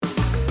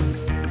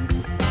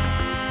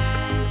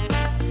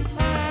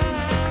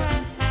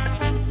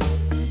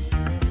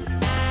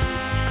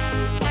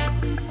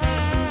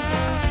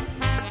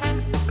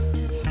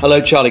Hello,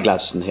 Charlie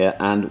Gladstone here,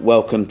 and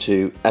welcome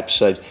to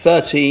episode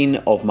 13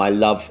 of my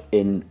Love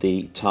in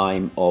the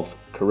Time of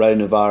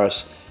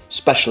Coronavirus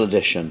special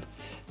edition.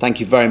 Thank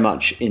you very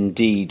much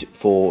indeed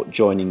for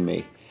joining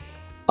me.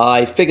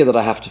 I figure that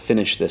I have to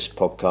finish this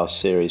podcast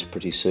series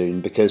pretty soon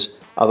because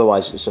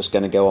otherwise it's just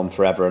going to go on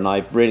forever, and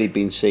I've really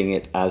been seeing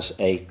it as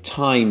a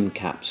time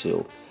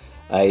capsule,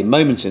 a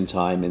moment in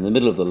time in the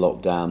middle of the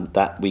lockdown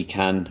that we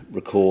can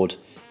record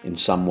in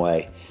some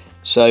way.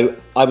 So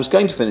I was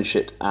going to finish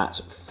it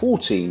at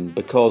 14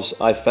 because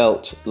I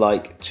felt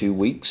like 2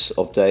 weeks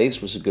of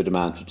days was a good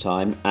amount of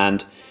time,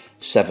 and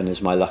 7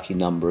 is my lucky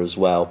number as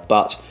well.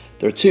 But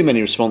there are too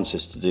many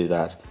responses to do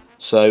that.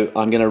 So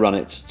I'm going to run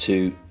it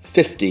to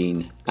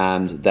 15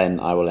 and then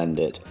I will end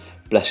it.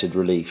 Blessed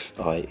relief,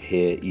 I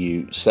hear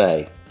you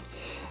say.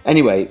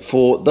 Anyway,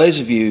 for those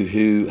of you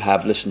who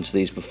have listened to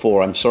these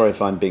before, I'm sorry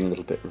if I'm being a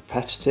little bit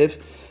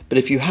repetitive. But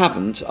if you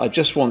haven't, I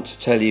just want to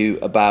tell you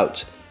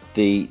about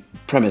the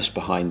premise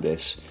behind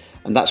this,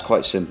 and that's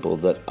quite simple,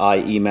 that I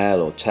email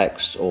or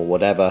text or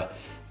whatever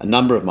a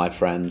number of my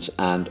friends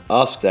and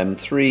ask them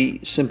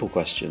 3 simple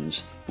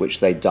questions which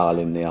they dial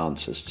in the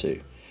answers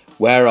to.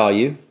 Where are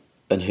you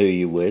and who are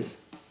you with?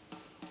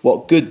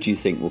 What good do you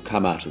think will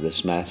come out of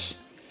this mess?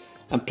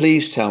 And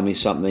please tell me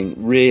something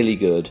really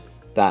good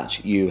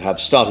that you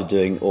have started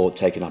doing or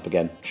taken up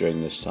again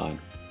during this time.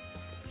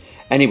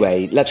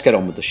 Anyway, let's get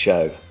on with the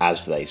show,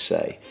 as they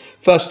say.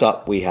 First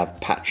up, we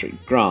have Patrick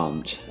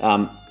Grant.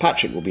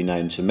 Patrick will be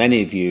known to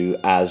many of you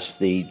as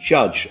the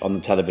judge on the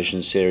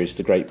television series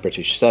The Great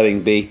British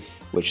Sewing Bee,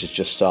 which has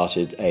just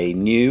started a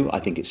new, I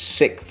think it's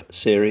 6th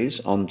series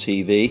on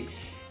TV.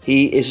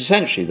 He is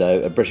essentially,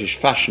 though, a British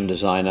fashion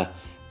designer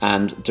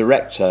and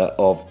director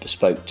of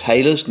Bespoke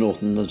Tailors,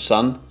 Norton &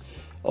 Son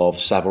of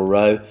Savile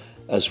Row,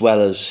 as well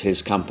as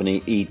his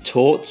company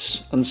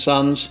E-Torts &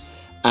 Sons,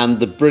 and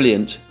the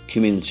brilliant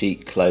Community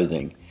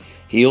Clothing.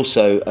 He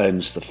also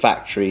owns the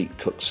factory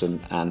Cookson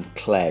and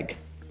Clegg.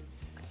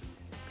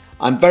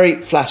 I'm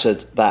very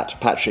flattered that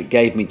Patrick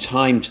gave me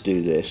time to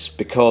do this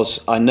because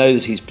I know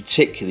that he's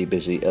particularly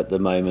busy at the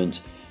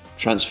moment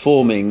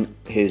transforming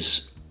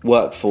his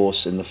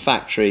workforce in the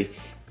factory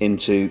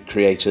into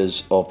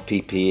creators of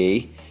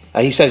PPE.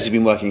 He says he's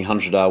been working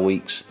 100-hour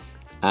weeks,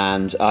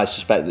 and I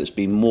suspect that it's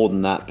been more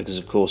than that because,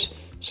 of course,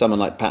 someone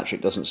like Patrick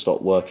doesn't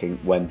stop working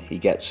when he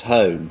gets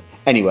home.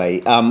 Anyway,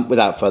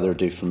 without further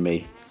ado from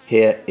me,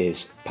 here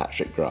is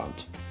Patrick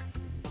Grant.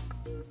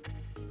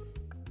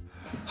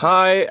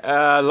 Hi,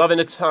 Love in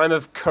a Time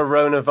of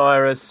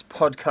Coronavirus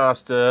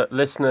podcaster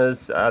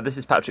listeners. This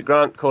is Patrick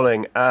Grant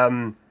calling.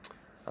 I'm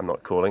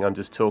not calling, I'm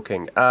just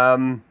talking.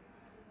 I'm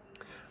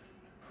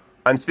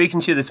speaking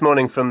to you this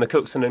morning from the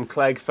Cookson and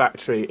Clegg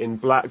factory in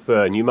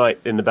Blackburn. You might,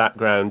 in the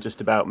background,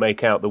 just about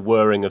make out the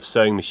whirring of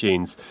sewing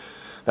machines.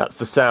 That's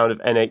the sound of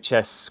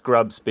NHS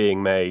scrubs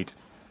being made.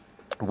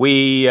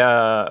 We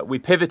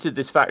pivoted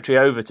this factory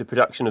over to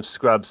production of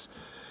scrubs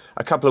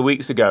a couple of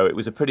weeks ago. It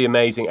was a pretty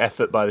amazing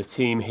effort by the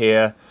team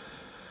here.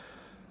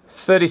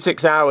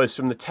 36 hours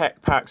from the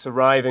tech packs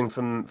arriving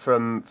from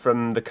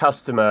the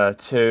customer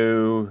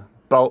to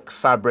bulk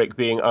fabric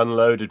being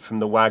unloaded from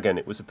the wagon.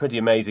 It was a pretty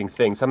amazing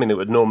thing, something that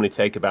would normally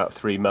take about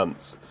 3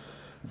 months.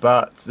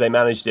 But they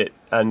managed it,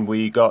 and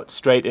we got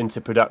straight into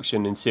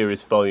production in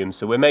serious volume.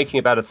 So we're making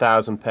about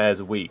 1,000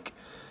 pairs a week.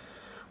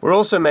 We're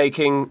also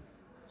making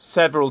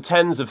several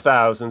tens of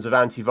thousands of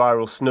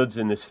antiviral snuds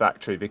in this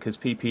factory because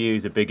PPE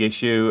is a big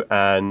issue,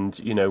 and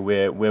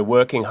we're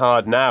working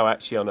hard now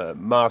actually on a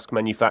mask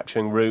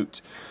manufacturing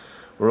route.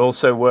 We're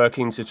also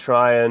working to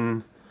try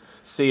and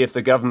see if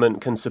the government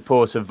can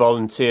support a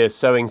volunteer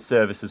sewing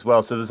service as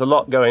well. So there's a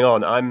lot going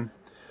on. I'm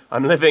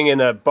living in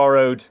a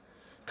borrowed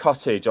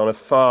cottage on a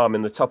farm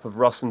in the top of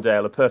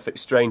Rossendale. A perfect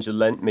stranger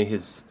lent me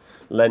his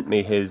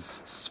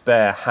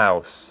spare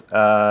house.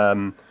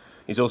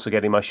 He's also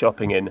getting my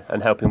shopping in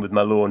and helping with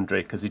my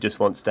laundry because he just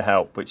wants to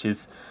help, which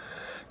is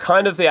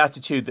kind of the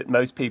attitude that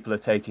most people are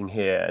taking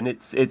here. And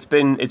it's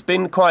been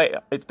incredibly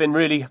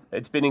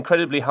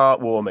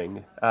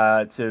heartwarming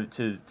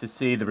to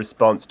see the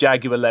response.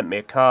 Jaguar lent me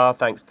a car,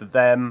 thanks to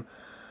them.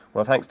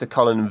 Well, thanks to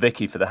Colin and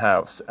Vicky for the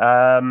house.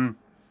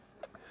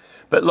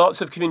 But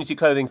lots of community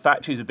clothing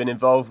factories have been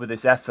involved with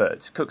this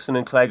effort. Cookson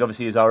and Clegg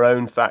obviously is our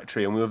own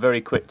factory, and we were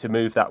very quick to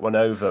move that one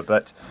over.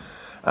 But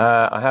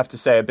I have to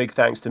say a big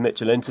thanks to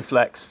Mitchell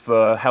Interflex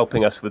for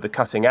helping us with the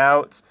cutting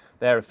out.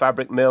 They're a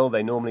fabric mill.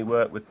 They normally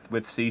work with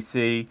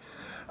CC.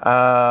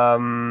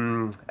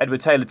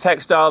 Edward Taylor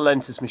Textile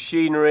lent us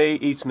machinery.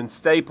 Eastman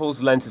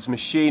Staples lent us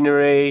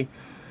machinery.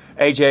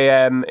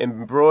 AJM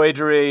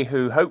Embroidery,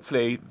 who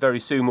hopefully very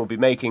soon will be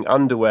making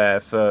underwear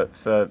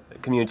for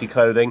community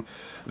clothing.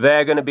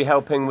 They're going to be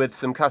helping with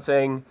some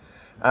cutting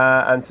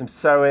and some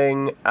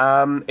sewing.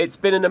 It's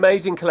been an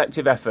amazing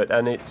collective effort,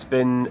 and it's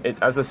been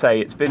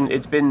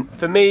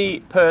for me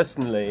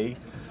personally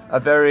a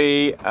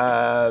very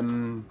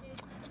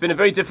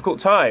difficult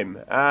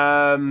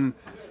time.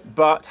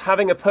 But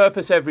having a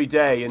purpose every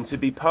day and to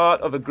be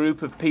part of a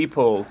group of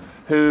people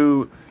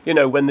who,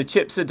 when the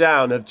chips are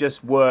down, have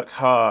just worked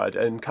hard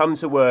and come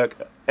to work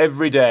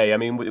every day. I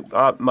mean,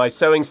 my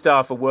sewing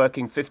staff are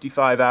working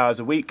 55 hours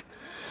a week.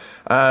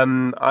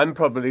 I'm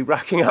probably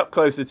racking up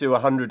closer to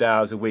 100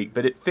 hours a week,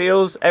 but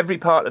every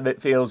part of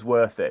it feels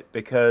worth it,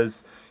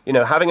 because, you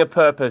know, having a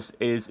purpose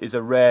is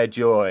a rare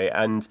joy.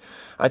 And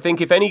I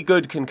think if any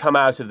good can come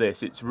out of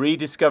this, it's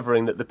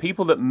rediscovering that the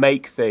people that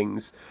make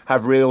things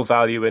have real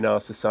value in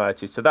our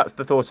society. So that's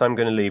the thought I'm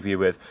going to leave you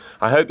with.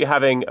 I hope you're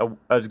having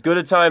as good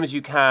a time as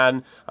you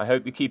can. I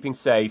hope you're keeping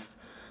safe.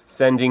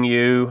 Sending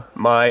you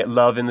my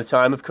love in the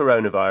time of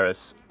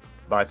coronavirus.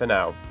 Bye for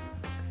now.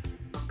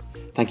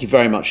 Thank you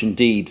very much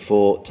indeed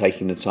for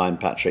taking the time,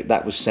 Patrick.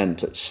 That was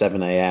sent at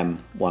 7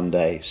 a.m. one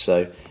day,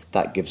 so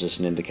that gives us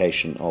an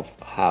indication of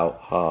how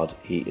hard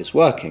he is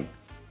working.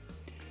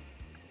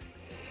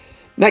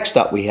 Next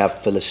up, we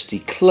have Felicity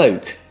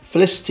Cloak.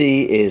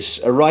 Felicity is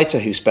a writer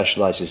who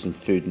specialises in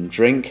food and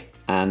drink,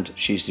 and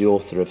she's the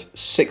author of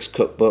 6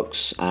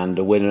 cookbooks and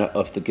a winner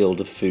of the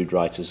Guild of Food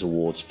Writers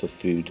Awards for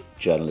Food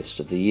Journalist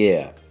of the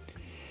Year.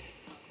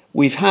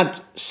 We've had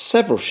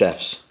several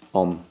chefs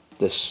on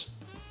this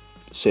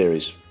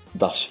series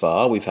thus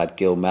far. We've had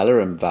Gil Mellor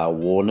and Val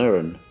Warner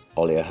and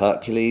Olia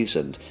Hercules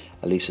and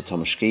Elisa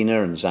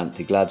Tomashkina and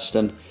Xanthi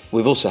Gladstone.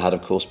 We've also had,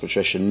 of course,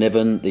 Patricia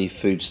Niven, the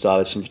food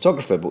stylist and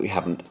photographer, but we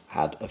haven't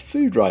had a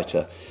food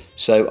writer.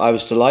 So I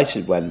was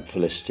delighted when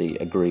Felicity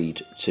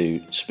agreed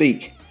to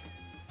speak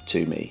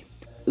to me.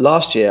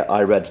 Last year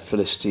I read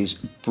Felicity's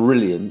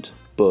brilliant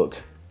book,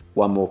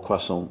 One More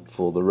Croissant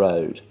for the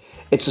Road.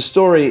 It's a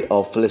story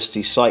of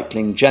Felicity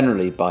cycling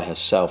generally by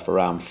herself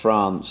around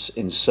France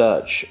in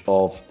search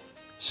of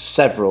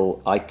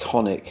several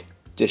iconic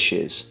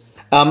dishes.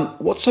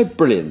 What's so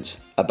brilliant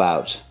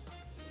about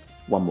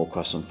One More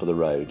Croissant for the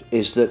Road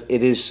is that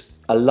it is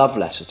a love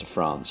letter to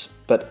France.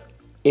 But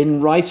in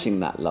writing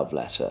that love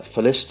letter,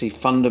 Felicity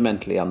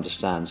fundamentally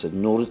understands that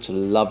in order to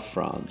love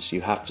France,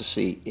 you have to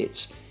see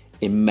its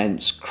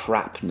immense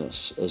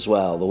crapness as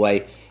well, the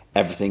way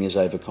everything is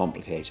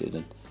overcomplicated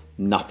and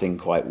nothing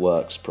quite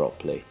works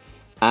properly.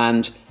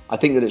 And I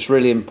think that it's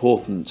really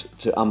important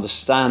to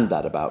understand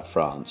that about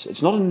France.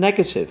 It's not a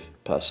negative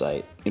per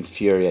se,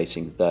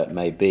 infuriating though it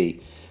may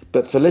be,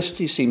 but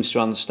Felicity seems to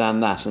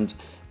understand that, and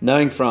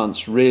knowing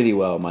France really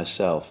well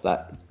myself,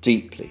 that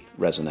deeply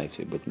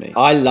resonated with me.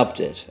 I loved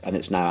it, and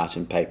it's now out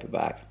in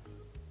paperback.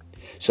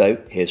 So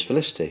here's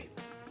Felicity.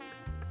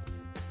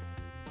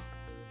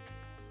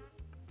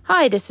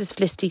 Hi, this is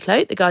Felicity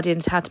Cloak, The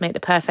Guardian's How to Make the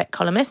Perfect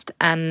columnist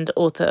and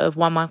author of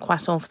One More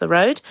Croissant for the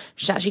Road,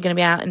 which is actually going to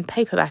be out in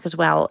paperback as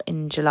well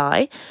in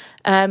July.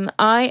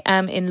 I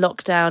am in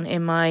lockdown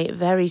in my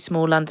very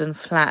small London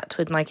flat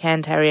with my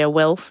Cairn Terrier,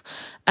 Wilf.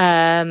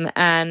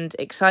 And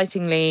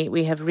excitingly,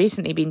 we have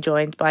recently been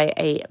joined by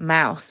a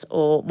mouse,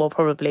 or more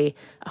probably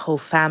a whole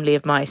family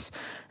of mice.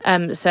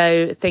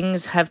 So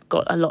things have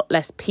got a lot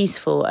less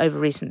peaceful over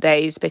recent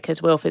days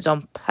because Wilf is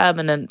on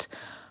permanent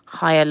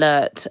high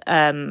alert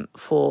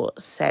for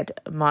said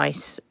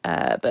mice,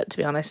 but to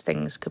be honest,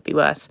 things could be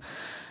worse.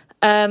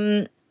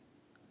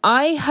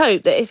 I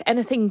hope that if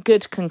anything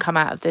good can come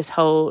out of this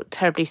whole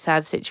terribly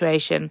sad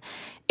situation,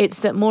 it's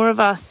that more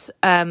of us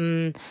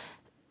learn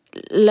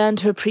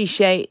to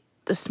appreciate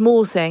the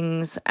small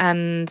things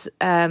and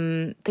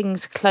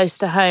things close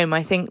to home.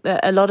 I think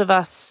that a lot of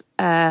us,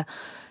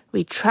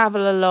 we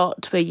travel a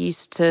lot. We're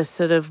used to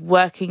sort of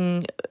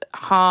working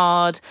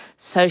hard,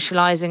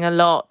 socialising a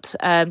lot,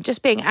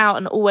 just being out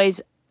and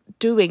always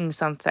doing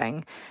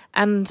something.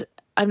 And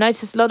I've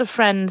noticed a lot of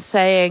friends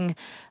saying,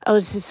 oh,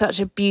 this is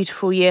such a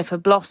beautiful year for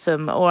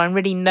blossom, or I'm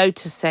really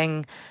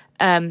noticing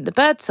the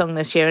birdsong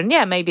this year. And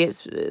yeah, maybe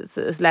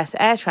there's less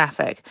air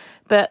traffic.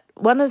 But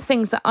one of the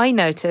things that I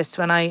noticed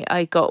when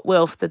I got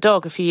Wilf, the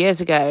dog, a few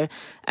years ago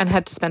and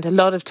had to spend a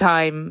lot of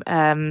time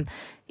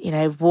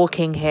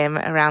walking him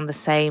around the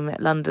same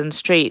London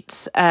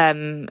streets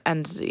and,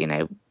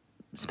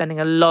 spending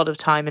a lot of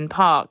time in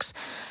parks,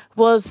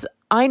 was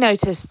I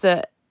noticed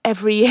that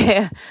every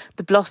year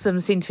the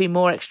blossoms seem to be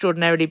more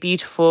extraordinarily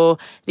beautiful.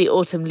 The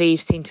autumn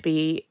leaves seem to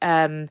be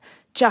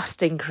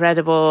just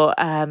incredible.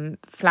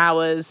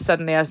 Flowers,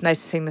 suddenly I was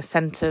noticing the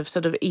scent of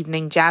sort of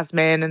evening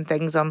jasmine and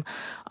things on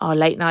our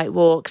late night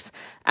walks.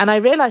 And I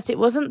realised it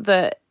wasn't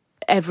that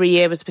every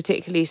year was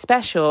particularly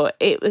special.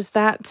 It was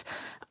that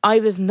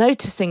I was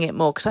noticing it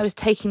more because I was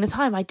taking the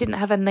time. I didn't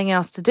have anything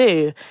else to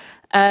do.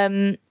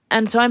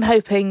 And so I'm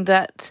hoping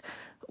that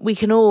we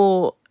can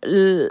all,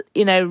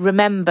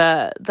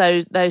 remember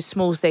those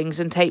small things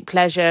and take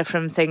pleasure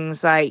from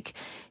things like,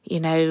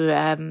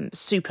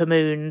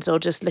 supermoons, or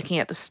just looking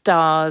at the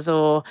stars,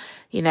 or,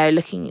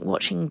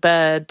 watching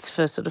birds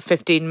for sort of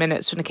 15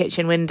 minutes from the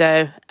kitchen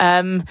window.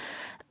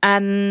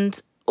 And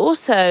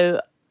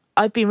also,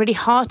 I've been really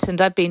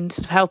heartened. I've been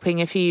sort of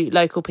helping a few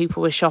local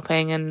people with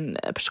shopping and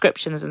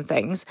prescriptions and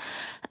things.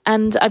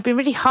 And I've been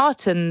really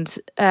heartened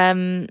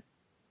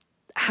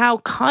how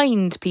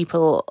kind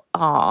people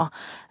are.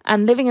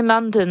 And living in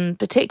London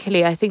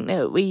particularly, I think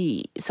that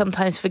we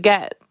sometimes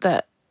forget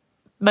that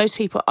most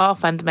people are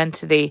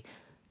fundamentally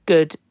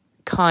good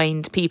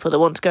kind people that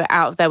want to go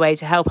out of their way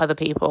to help other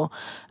people.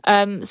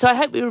 So I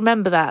hope we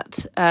remember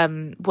that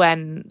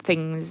when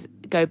things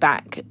go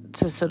back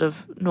to sort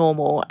of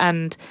normal,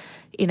 and,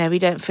 you know, we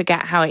don't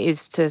forget how it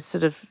is to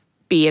sort of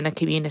be in a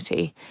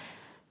community.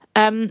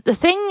 The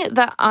thing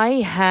that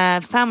I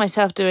have found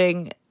myself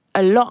doing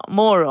a lot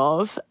more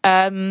of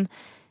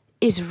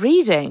is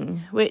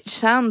reading, which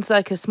sounds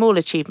like a small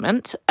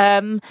achievement.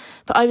 But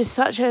I was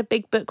such a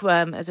big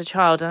bookworm as a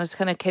child. I was the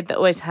kind of kid that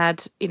always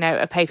had, you know,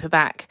 a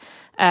paperback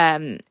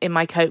in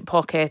my coat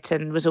pocket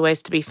and was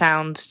always to be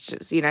found,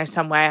 just, you know,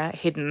 somewhere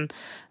hidden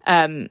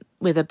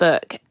with a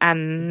book.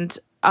 And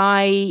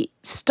I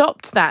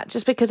stopped that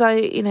just because I,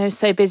 you know, was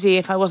so busy.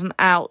 If I wasn't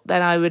out,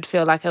 then I would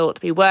feel like I ought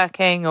to be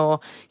working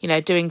or, you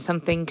know, doing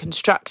something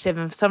constructive.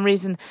 And for some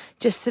reason,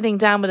 just sitting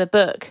down with a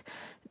book,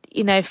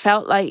 you know,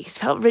 felt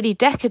really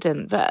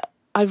decadent. But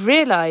I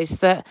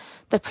realised that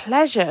the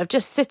pleasure of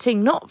just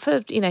sitting, not for,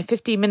 you know,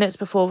 15 minutes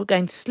before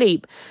going to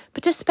sleep,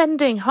 but just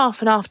spending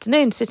half an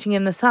afternoon sitting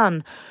in the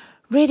sun,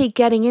 really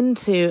getting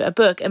into a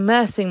book,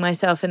 immersing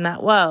myself in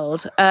that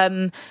world,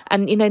 and,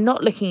 you know,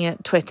 not looking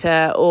at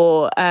Twitter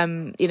or,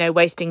 you know,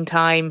 wasting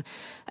time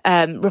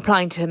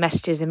replying to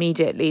messages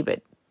immediately,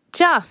 but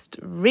just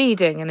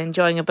reading and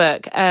enjoying a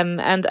book.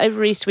 And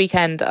over Easter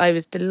weekend, I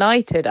was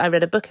delighted. I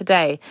read a book a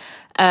day,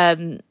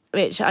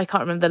 which I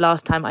can't remember the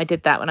last time I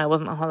did that when I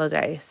wasn't on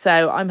holiday.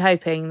 So I'm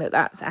hoping that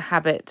that's a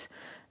habit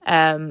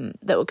that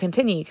will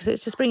continue, because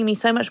it's just bringing me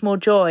so much more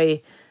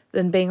joy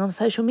than being on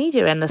social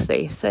media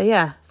endlessly. So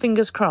yeah,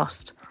 fingers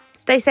crossed.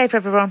 Stay safe,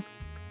 everyone.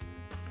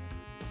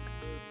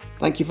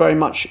 Thank you very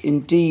much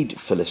indeed,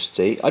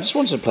 Felicity. I just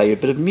wanted to play you a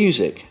bit of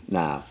music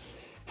now.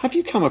 Have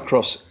you come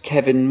across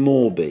Kevin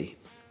Morby?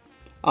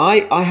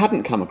 I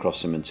hadn't come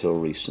across him until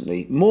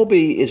recently.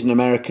 Morby is an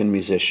American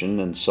musician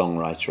and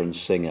songwriter and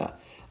singer,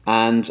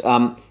 and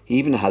he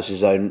even has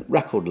his own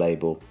record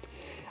label.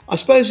 I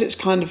suppose it's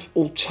kind of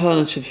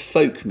alternative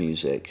folk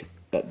music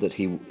that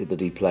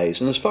he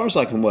plays, and as far as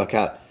I can work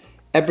out,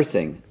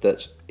 everything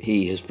that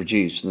he has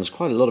produced, and there's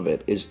quite a lot of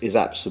it, is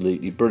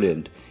absolutely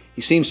brilliant. He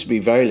seems to be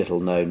very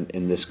little known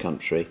in this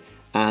country,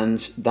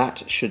 and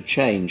that should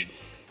change.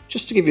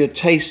 Just to give you a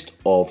taste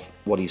of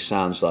what he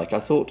sounds like, I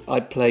thought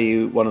I'd play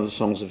you one of the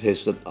songs of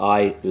his that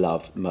I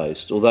love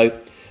most, although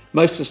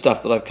most of the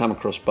stuff that I've come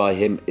across by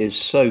him is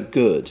so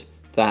good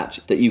that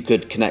you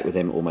could connect with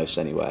him almost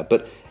anywhere.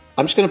 But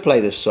I'm just going to play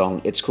this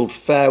song. It's called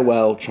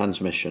Farewell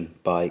Transmission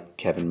by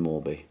Kevin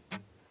Morby.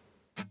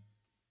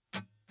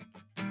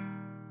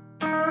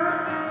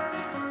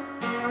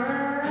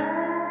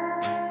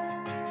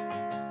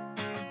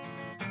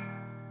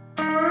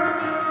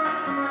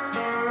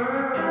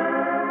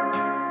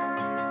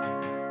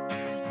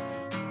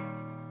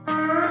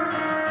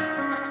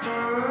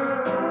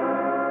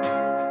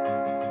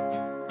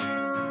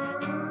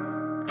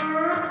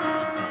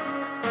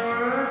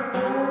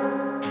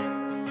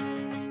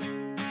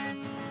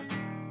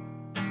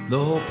 The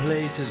whole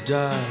place is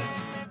dark.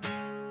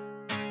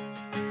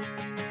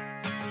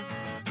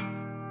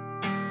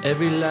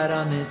 Every light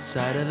on this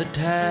side of the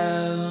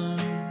town.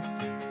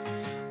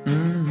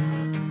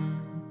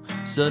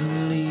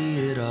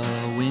 Suddenly it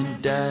all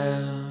went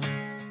down.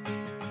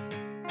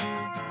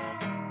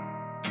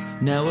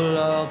 Now we'll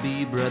all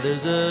be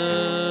brothers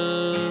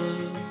of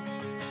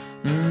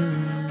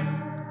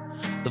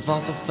the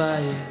fossil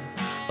fire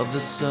of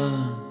the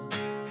sun.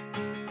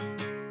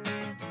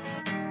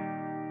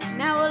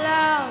 Now we'll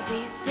all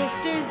be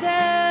sisters of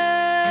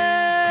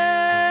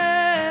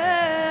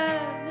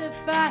the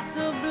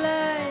fossil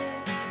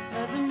blood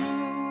of the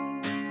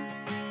moon.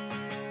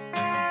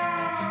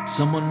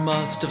 Someone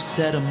must have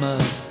set 'em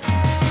up.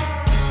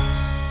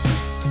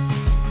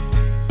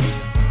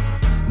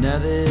 Now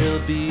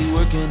they'll be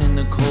working in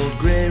the cold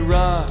grey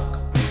rock.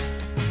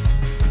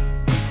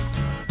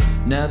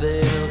 Now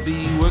they'll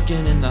be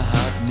working in the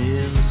hot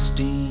mill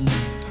steam.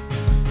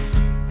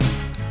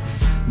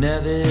 Now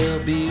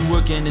they'll be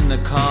working in the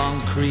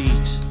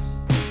concrete,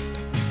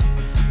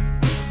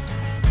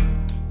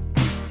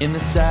 in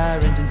the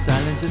sirens and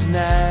silences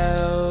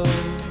now.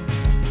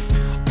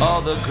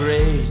 All the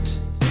great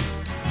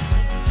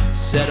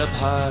set up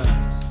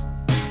hearts,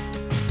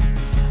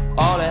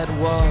 all at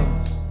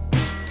once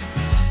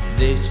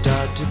they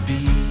start to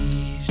beat.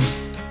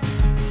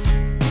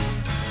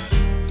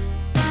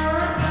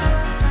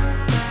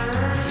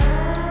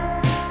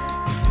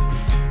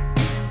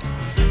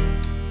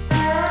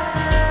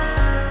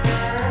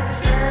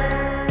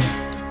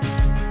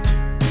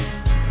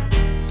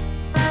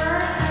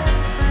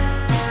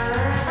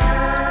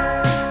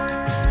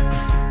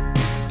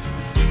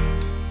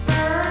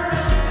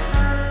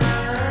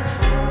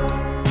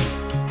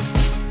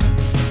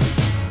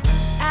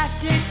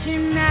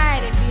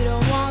 Tonight, if you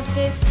don't want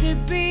this to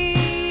be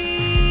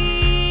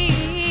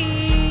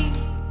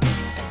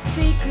a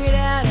secret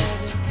out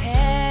of the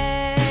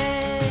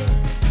past,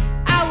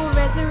 I will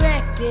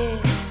resurrect it.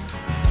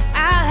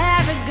 I'll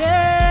have a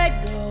good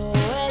go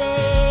at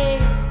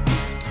it.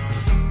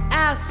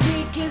 I'll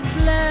streak his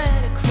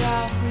blood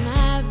across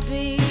my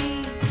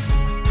beat.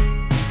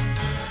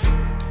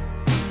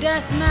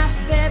 dust my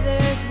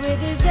feathers with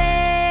his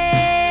ash.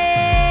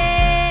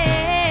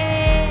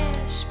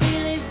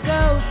 Feel his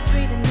ghost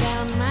breathing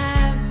down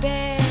my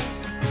back.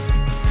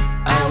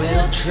 I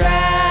will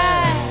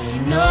try,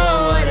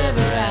 no,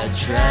 whatever I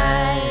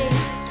try,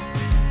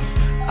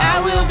 I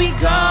will be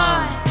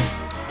gone,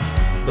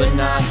 but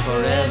not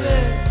forever.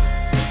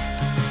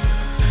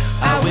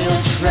 I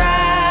will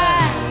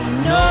try,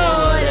 no,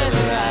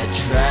 whatever I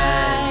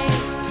try,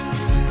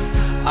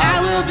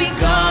 I will be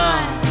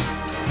gone,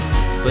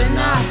 but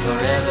not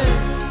forever.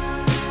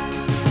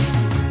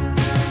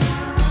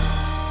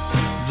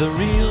 The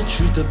real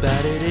truth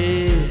about it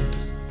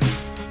is,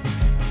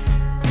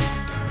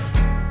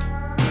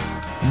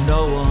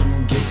 no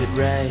one gets it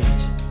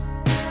right.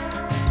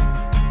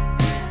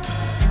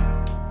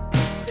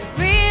 The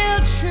real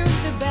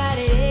truth about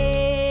it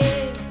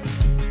is,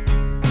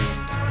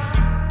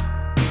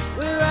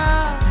 we're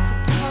all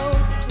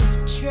supposed to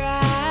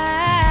try.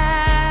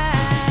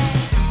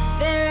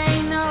 There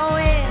ain't no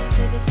end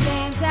to the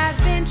sands I've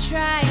been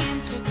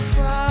trying to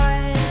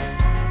cross.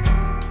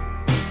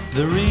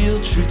 The real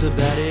truth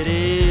about it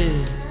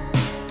is,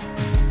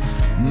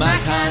 my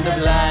kind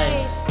of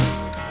life's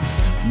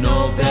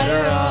no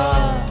better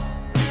off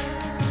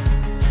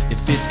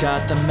if it's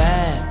got the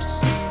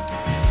maps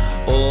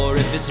or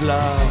if it's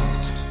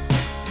lost.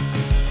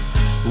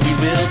 We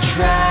will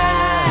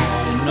try,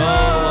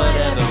 no,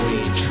 whatever we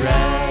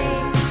try,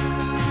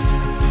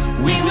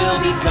 we will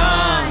be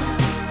gone,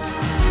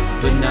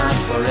 but not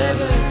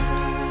forever.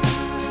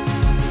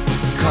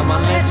 Come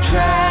on, let's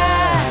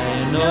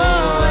try, no,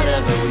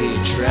 whatever we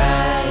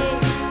try,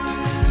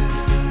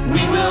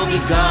 we will be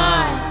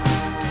gone,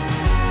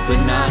 but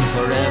not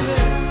forever.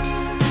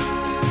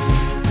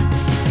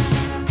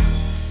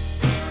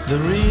 The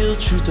real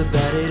truth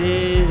about it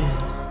is,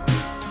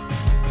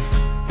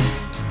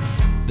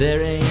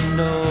 there ain't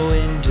no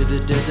end to the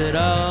desert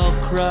I'll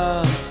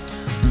cross.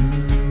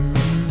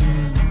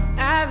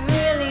 I've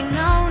really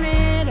known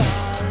it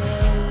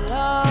all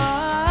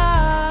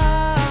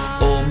along.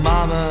 Oh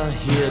mama,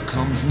 here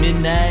comes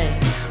midnight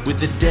with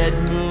the dead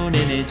moon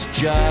in its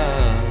jaw.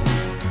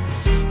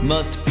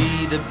 Must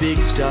be the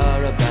big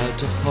star about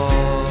to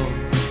fall.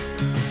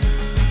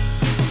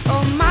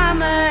 Oh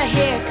mama,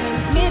 here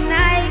comes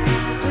midnight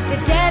with the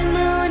dead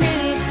moon in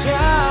its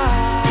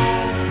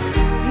jaws.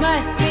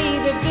 Must be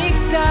the big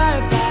star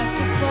about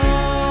to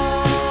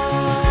fall.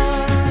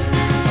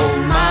 Oh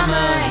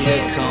mama,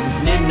 here comes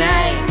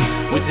midnight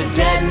with the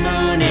dead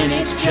moon in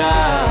its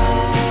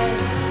jaws.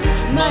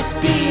 Must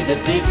be the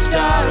big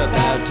star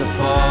about to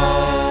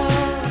fall.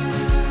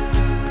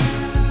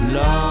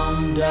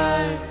 Long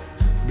dark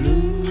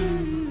blue,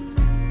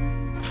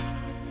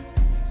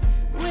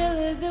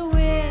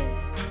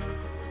 will-o'-the-wisp,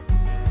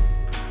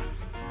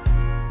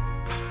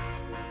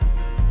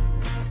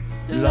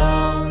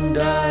 long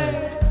dark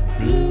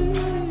blue.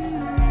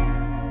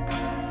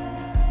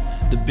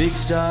 The big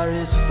star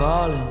is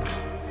falling.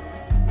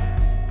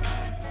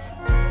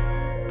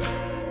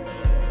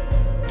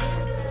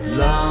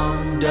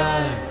 Long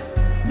dark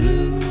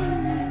blue.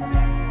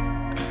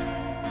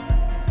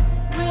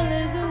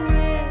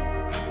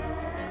 will-o'-the-wisp,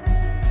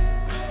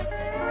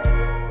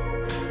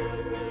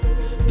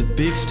 The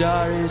big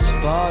star is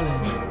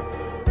falling.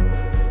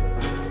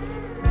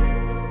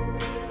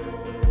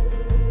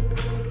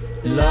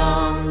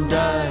 Long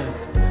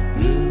dark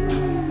blue.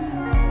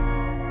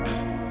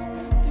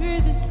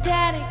 through the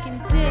static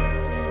and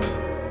distance,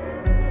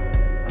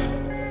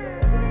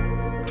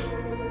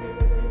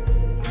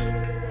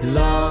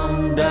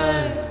 Long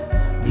dark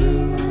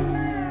blue.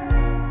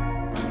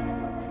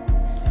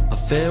 A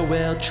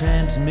farewell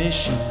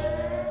transmission.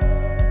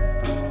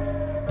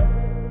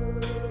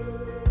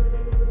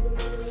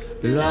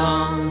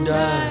 Long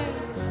dark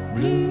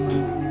blue.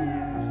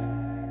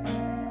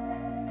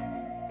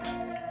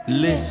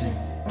 Listen.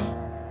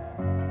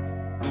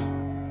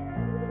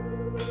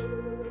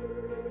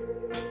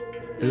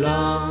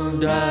 Long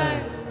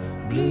dark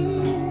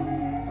blue.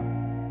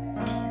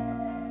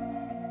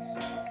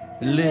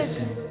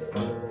 Listen.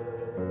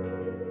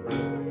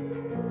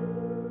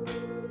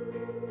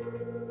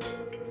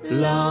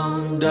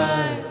 Long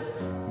dark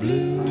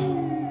blue.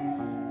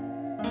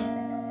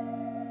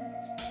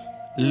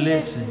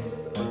 Listen.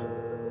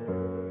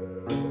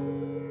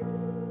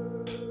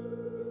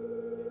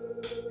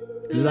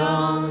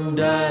 Long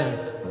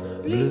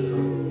dark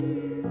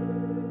blue.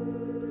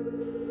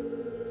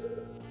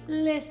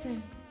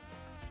 listen.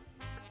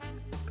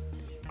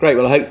 Great.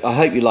 Well, I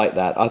hope you like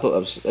that. I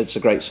thought it's a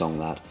great song,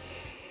 that.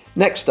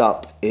 Next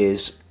up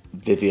is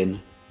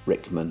Vivian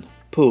Rickman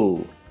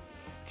Poole.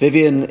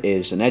 Vivian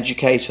is an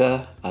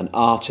educator, an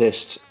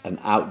artist, an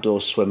outdoor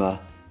swimmer,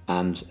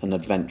 and an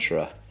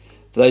adventurer.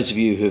 For those of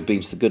you who have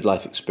been to the Good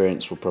Life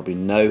Experience will probably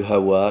know her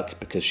work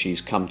because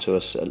she's come to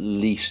us at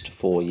least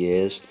 4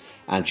 years,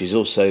 and she's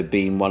also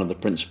been one of the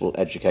principal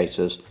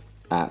educators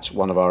at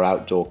one of our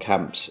outdoor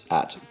camps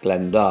at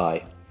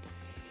Glendive.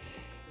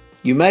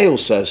 You may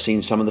also have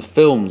seen some of the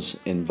films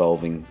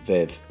involving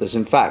Viv. There's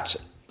in fact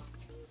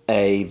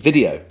a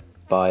video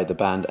by the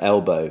band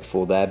Elbow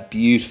for their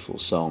beautiful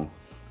song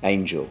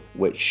Angel,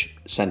 which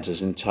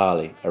centres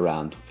entirely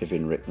around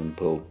Vivian Rickman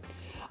Poole.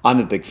 I'm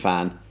a big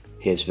fan.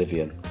 Here's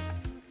Vivian.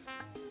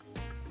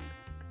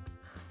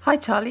 Hi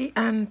Charlie,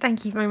 and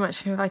thank you very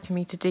much for inviting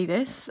me to do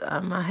this.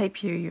 I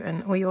hope you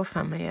and all your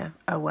family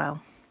are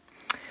well.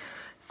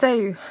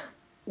 So,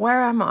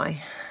 where am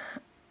I?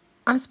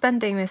 I'm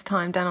spending this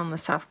time down on the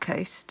south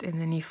coast in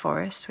the New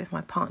Forest with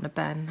my partner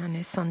Ben and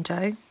his son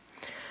Joe.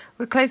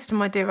 We're close to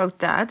my dear old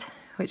dad,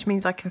 which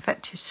means I can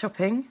fetch his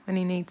shopping when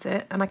he needs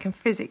it, and I can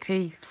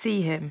physically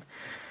see him.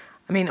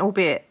 I mean,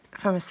 albeit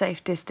from a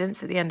safe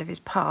distance at the end of his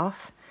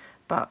path,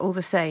 but all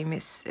the same,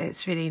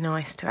 it's really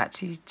nice to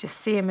actually just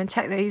see him and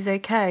check that he's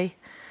okay.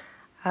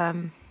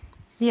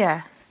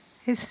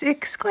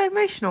 It's quite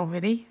emotional,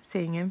 really,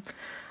 seeing him.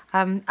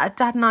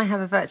 Dad and I have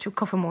a virtual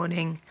coffee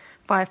morning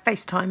via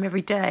FaceTime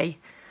every day,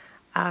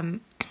 and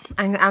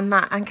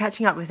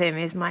catching up with him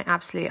is my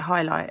absolute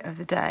highlight of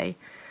the day.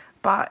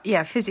 But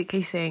yeah,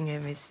 physically seeing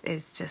him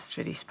is just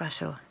really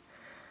special.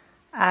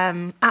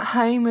 At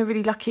home, we're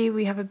really lucky.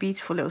 We have a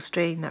beautiful little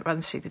stream that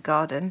runs through the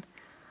garden.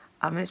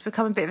 And it's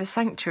become a bit of a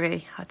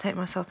sanctuary. I take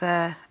myself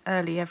there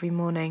early every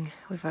morning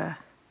with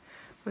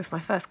my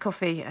first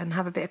coffee and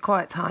have a bit of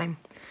quiet time.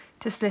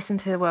 Just listen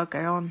to the world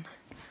go on,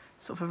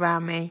 sort of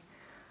around me.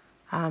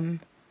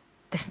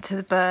 Listen to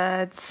the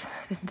birds,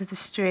 listen to the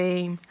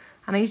stream.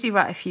 And I usually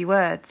write a few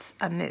words.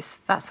 And it's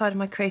that side of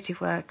my creative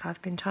work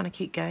I've been trying to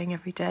keep going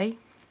every day.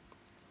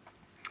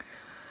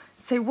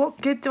 So what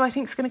good do I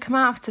think is going to come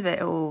out of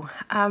it all?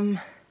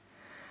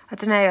 I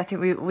don't know, I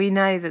think we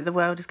know that the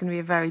world is going to be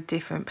a very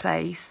different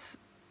place,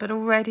 but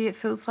already it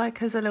feels like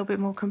there's a little bit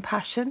more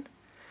compassion.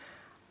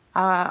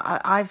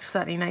 I've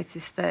certainly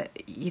noticed that,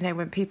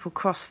 when people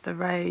cross the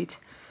road,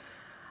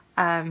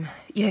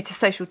 to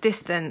social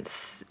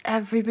distance,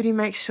 everybody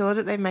makes sure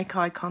that they make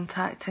eye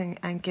contact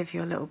and give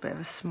you a little bit of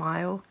a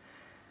smile.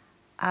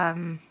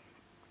 I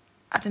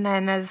don't know,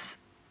 and there's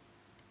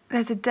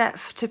a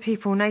depth to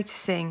people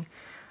noticing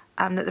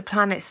that the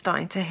planet's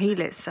starting to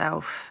heal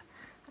itself.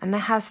 And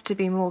there has to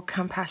be more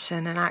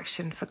compassion and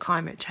action for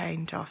climate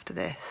change after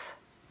this.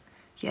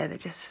 Yeah,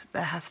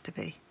 there has to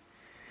be.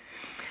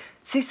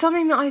 So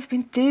something that I've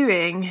been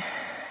doing,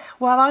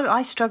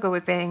 I struggle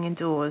with being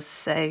indoors,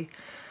 so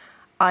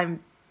I'm,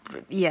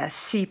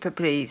 super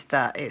pleased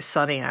that it's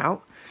sunny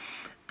out.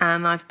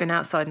 And I've been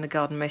outside in the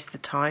garden most of the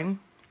time.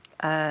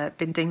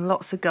 Been doing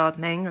lots of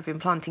gardening. I've been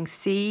planting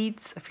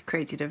seeds. I've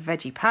created a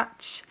veggie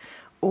patch.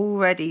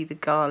 Already the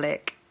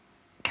garlic,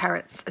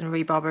 carrots and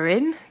rhubarb are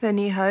in their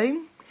new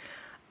home.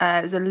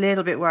 I was a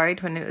little bit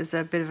worried when it was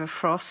a bit of a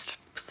frost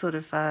sort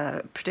of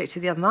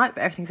predicted the other night,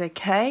 but everything's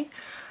okay.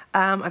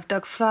 I've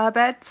dug flower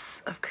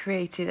beds. I've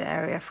created an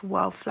area for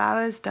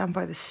wildflowers down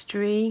by the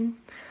stream.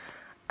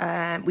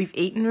 We've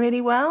eaten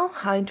really well.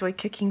 I enjoy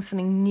cooking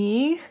something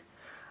new.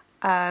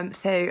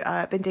 So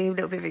I've been doing a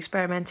little bit of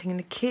experimenting in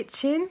the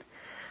kitchen.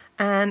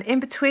 And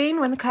in between,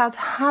 when the clouds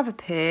have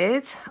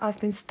appeared, I've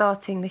been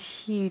starting the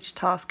huge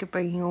task of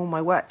bringing all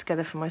my work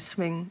together for my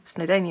Swing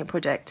Snowdonia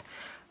project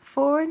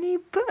for a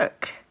new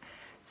book.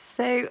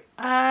 So,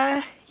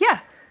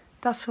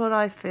 that's what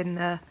I've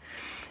been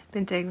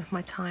doing with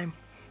my time.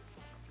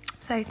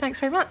 So,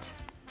 thanks very much.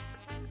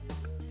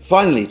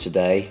 Finally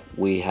today,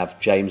 we have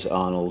James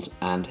Arnold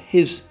and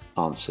his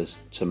answers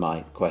to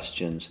my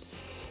questions.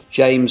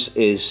 James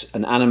is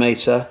an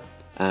animator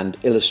and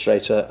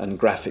illustrator and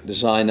graphic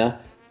designer,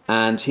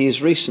 and he has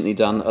recently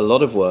done a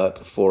lot of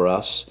work for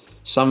us,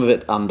 some of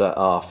it under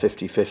our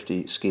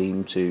 50/50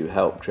 scheme to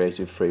help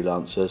creative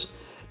freelancers.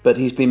 But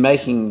he's been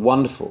making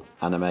wonderful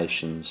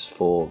animations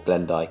for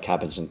Glendy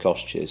Cabins and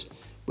Cottages,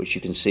 which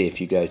you can see if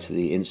you go to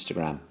the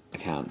Instagram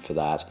account for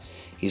that.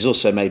 He's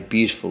also made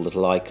beautiful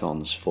little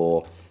icons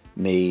for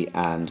me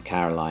and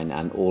Caroline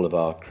and all of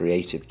our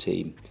creative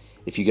team.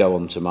 If you go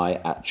on to my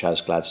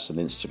 @ChazGladstone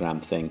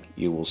Instagram thing,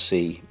 you will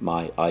see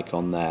my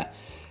icon there.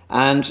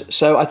 And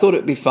so I thought it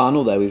would be fun,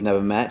 although we've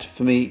never met,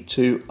 for me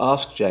to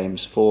ask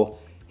James for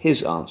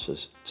his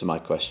answers to my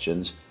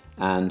questions,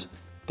 and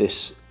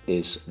this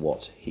is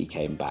what he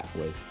came back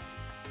with.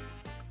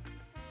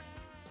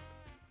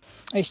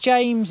 It's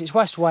James, it's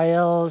West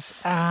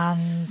Wales,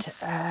 and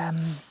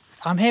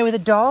I'm here with a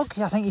dog.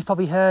 I think you've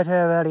probably heard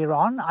her earlier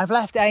on. I've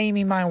left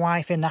Amy, my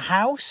wife, in the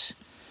house.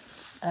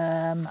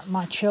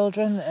 My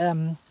children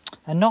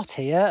are not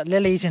here.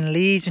 Lily's in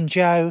Leeds and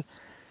Joe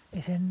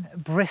is in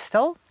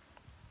Bristol.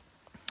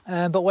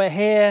 But we're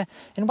here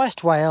in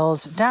West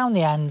Wales, down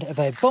the end of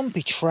a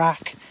bumpy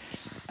track.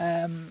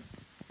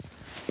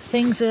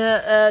 Things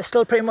are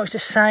still pretty much the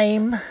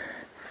same.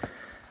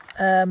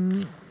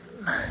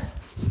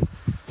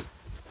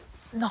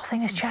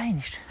 Nothing has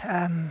changed.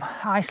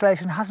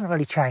 Isolation hasn't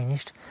really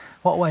changed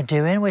what we're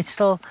doing. We're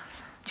still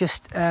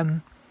just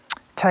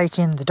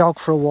taking the dog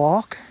for a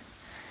walk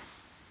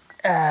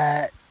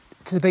to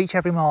the beach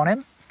every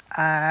morning,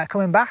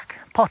 coming back,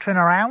 pottering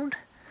around,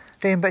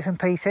 doing bits and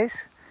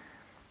pieces.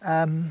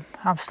 I'm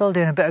still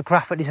doing a bit of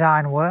graphic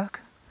design work,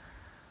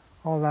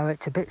 although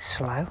it's a bit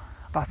slow,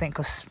 but I think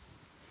because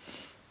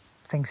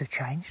things have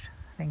changed.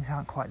 Things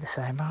aren't quite the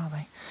same, are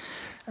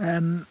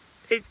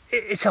they?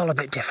 it's all a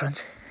bit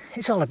different.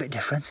 It's all a bit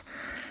different.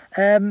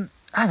 Hang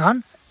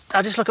on,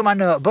 I'll just look at my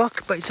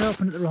notebook, but it's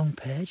open at the wrong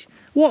page.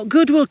 What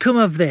good will come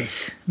of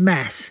this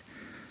mess?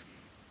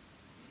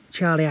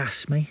 Charlie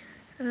asked me.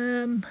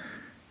 I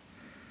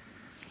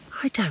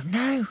don't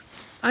know.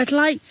 I'd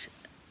like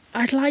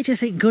to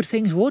think good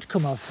things would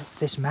come of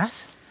this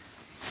mess.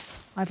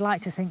 I'd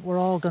like to think we're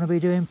all going to be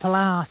doing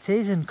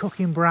Pilates and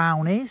cooking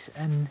brownies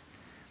and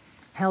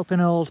helping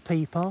old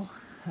people.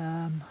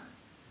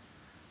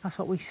 That's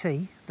what we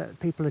see that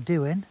people are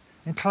doing,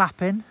 and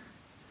clapping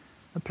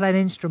and playing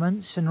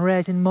instruments and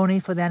raising money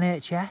for the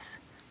NHS.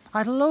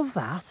 I'd love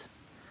that.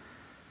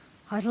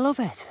 I'd love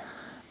it.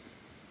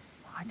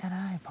 I don't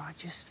know,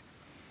 but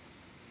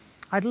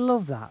I'd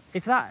love that.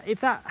 If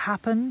that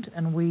happened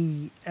and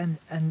we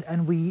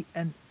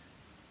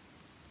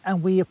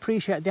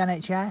appreciate the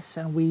NHS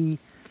and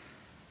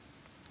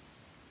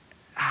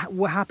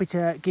we're happy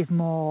to give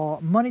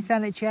more money to the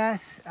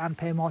NHS and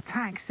pay more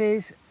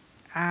taxes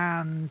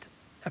and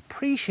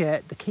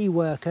appreciate the key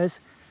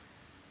workers,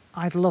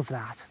 I'd love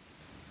that.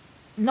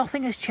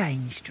 Nothing has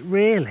changed,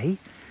 really.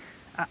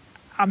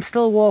 I'm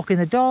still walking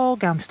the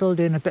dog, I'm still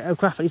doing a bit of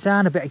graphic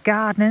design, a bit of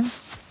gardening,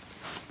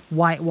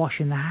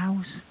 whitewashing the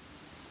house,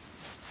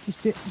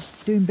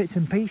 just doing bits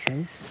and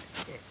pieces.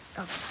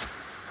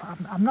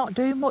 I'm not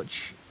doing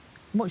much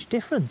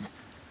different.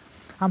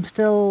 I'm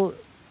still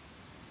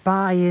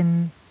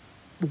buying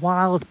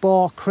wild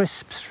boar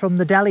crisps from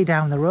the deli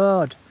down the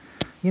road.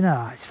 You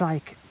know, it's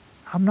like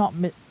I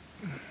don't know,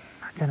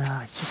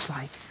 it's just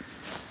like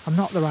I'm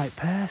not the right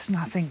person,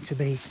 I think, to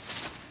be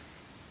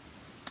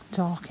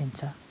talking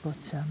to.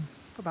 But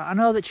I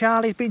know that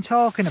Charlie's been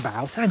talking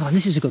about, hang on,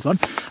 this is a good one.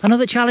 I know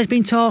that Charlie's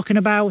been talking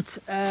about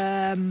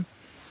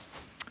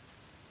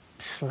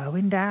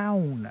slowing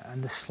down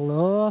and the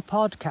slow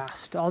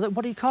podcast, or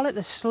what do you call it,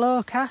 the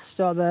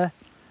slowcast or the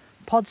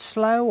pod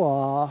slow,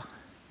 or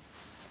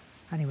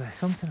anyway,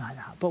 something like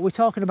that. But we're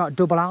talking about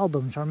double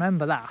albums, I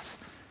remember that.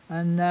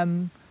 And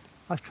I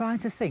was trying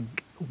to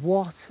think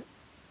what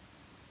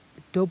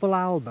double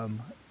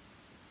album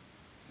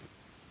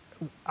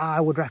I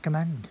would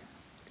recommend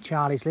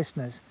Charlie's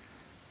listeners.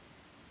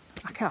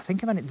 I can't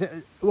think of any.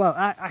 Well,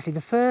 actually,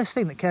 the first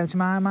thing that came to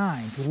my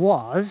mind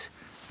was,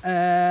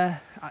 please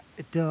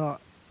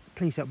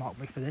don't mock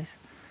me for this,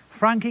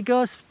 Frankie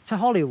Goes to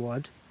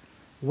Hollywood,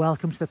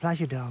 Welcome to the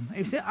Pleasure Dome.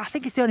 I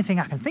think it's the only thing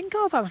I can think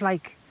of. I was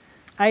like,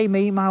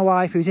 Amy, my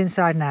wife, who's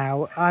inside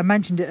now, I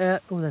mentioned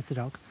it, there's the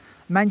dog,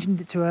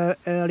 mentioned it to her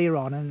earlier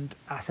on, and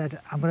I said,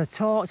 I'm going to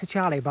talk to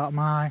Charlie about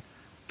my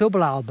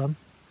double album,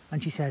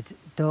 and she said,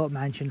 don't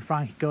mention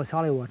Frankie Goes to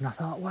Hollywood. And I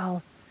thought,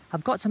 well,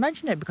 I've got to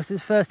mention it because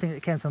it's the first thing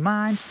that came to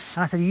mind.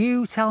 And I said,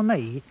 you tell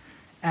me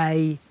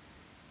a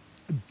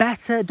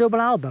better double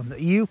album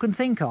that you can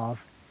think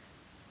of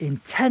in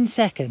 10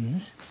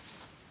 seconds.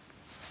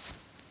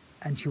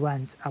 And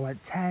I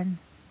went 10,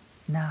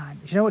 9.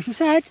 Do you know what she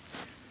said?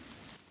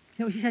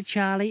 You know what she said,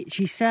 Charlie?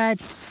 She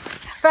said,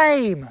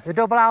 Fame, the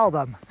double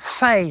album.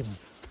 Fame.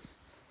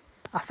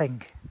 I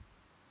think.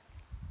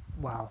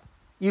 Well,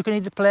 you can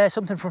either play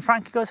something from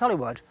Frankie Goes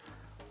Hollywood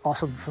or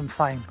something from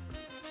Fame.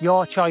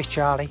 Your choice,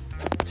 Charlie.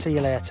 See you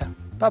later.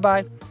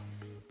 Bye-bye.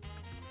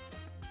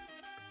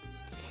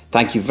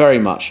 Thank you very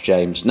much,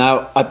 James.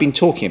 Now, I've been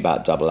talking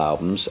about double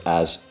albums,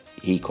 as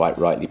he quite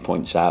rightly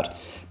points out,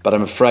 but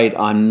I'm afraid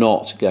I'm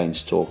not going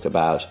to talk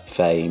about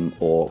Fame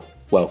or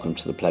Welcome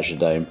to the Pleasure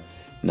Dome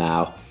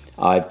now.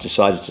 I've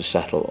decided to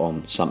settle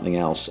on something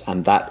else,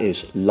 and that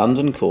is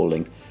London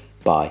Calling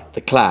by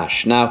The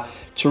Clash. Now,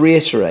 to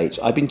reiterate,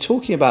 I've been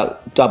talking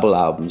about double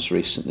albums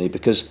recently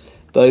because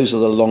those are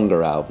the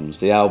longer albums,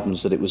 the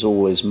albums that it was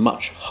always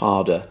much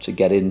harder to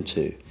get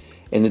into.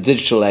 In the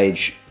digital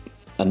age,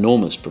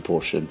 enormous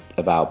proportion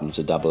of albums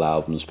are double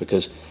albums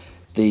because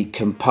the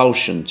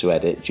compulsion to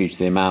edit due to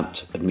the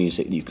amount of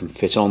music you can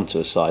fit onto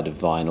a side of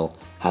vinyl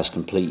has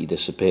completely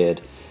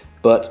disappeared.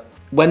 But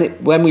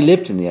when we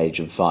lived in the age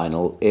of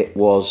vinyl, it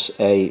was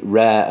a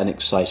rare and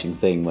exciting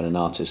thing when an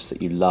artist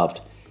that you loved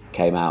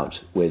came out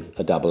with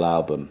a double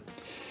album.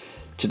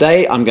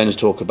 Today I'm going to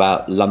talk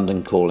about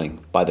London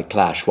Calling by The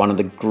Clash, one of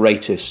the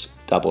greatest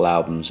double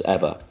albums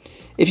ever.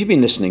 If you've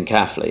been listening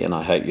carefully, and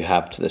I hope you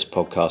have, to this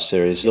podcast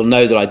series, you'll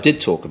know that I did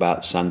talk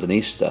about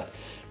Sandinista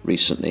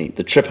recently,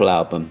 the triple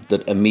album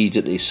that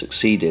immediately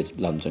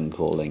succeeded London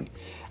Calling.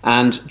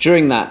 And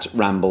during that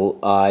ramble,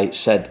 I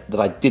said that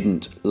I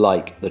didn't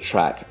like the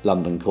track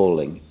London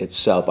Calling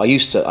itself. I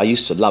used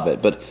to love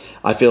it, but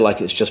I feel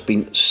like it's just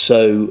been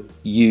so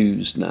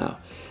used now.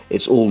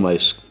 It's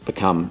almost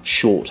become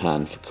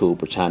shorthand for Cool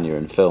Britannia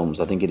in films.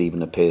 I think it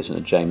even appears in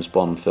a James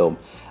Bond film.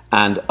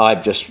 And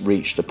I've just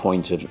reached a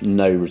point of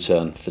no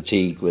return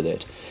fatigue with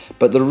it.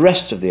 But the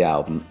rest of the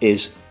album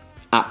is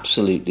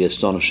absolutely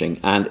astonishing,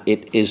 and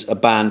it is a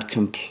band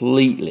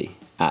completely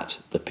at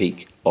the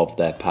peak of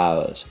their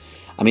powers.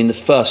 I mean, the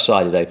first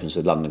side, it opens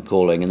with London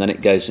Calling, and then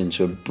it goes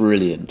into a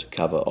brilliant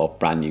cover of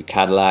Brand New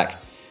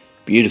Cadillac,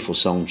 beautiful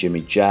song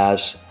Jimmy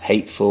Jazz,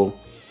 Hateful,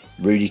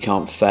 Rudy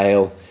Can't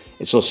Fail.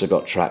 It's also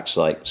got tracks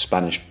like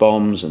Spanish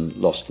Bombs and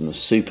Lost in the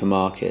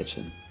Supermarket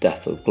and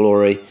Death or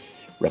Glory,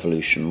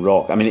 Revolution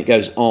Rock. I mean, it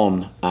goes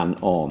on and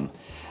on.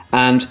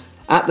 And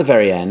at the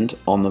very end,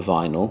 on the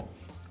vinyl,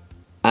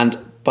 and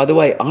by the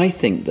way, I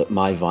think that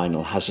my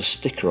vinyl has a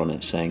sticker on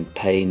it saying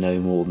pay no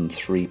more than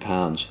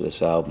 £3 for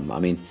this album. I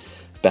mean,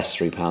 best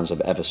 £3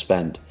 I've ever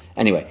spent.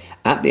 Anyway,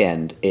 at the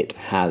end, it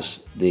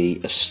has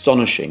the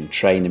astonishing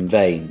Train in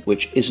Vain,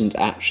 which isn't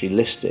actually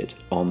listed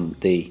on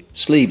the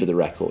sleeve of the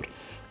record.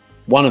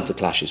 One of the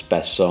Clash's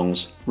best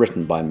songs,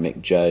 written by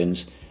Mick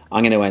Jones.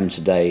 I'm going to end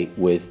today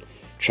with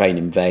Train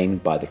in Vain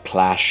by The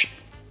Clash.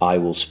 I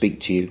will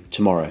speak to you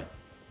tomorrow.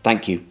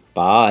 Thank you.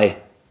 Bye.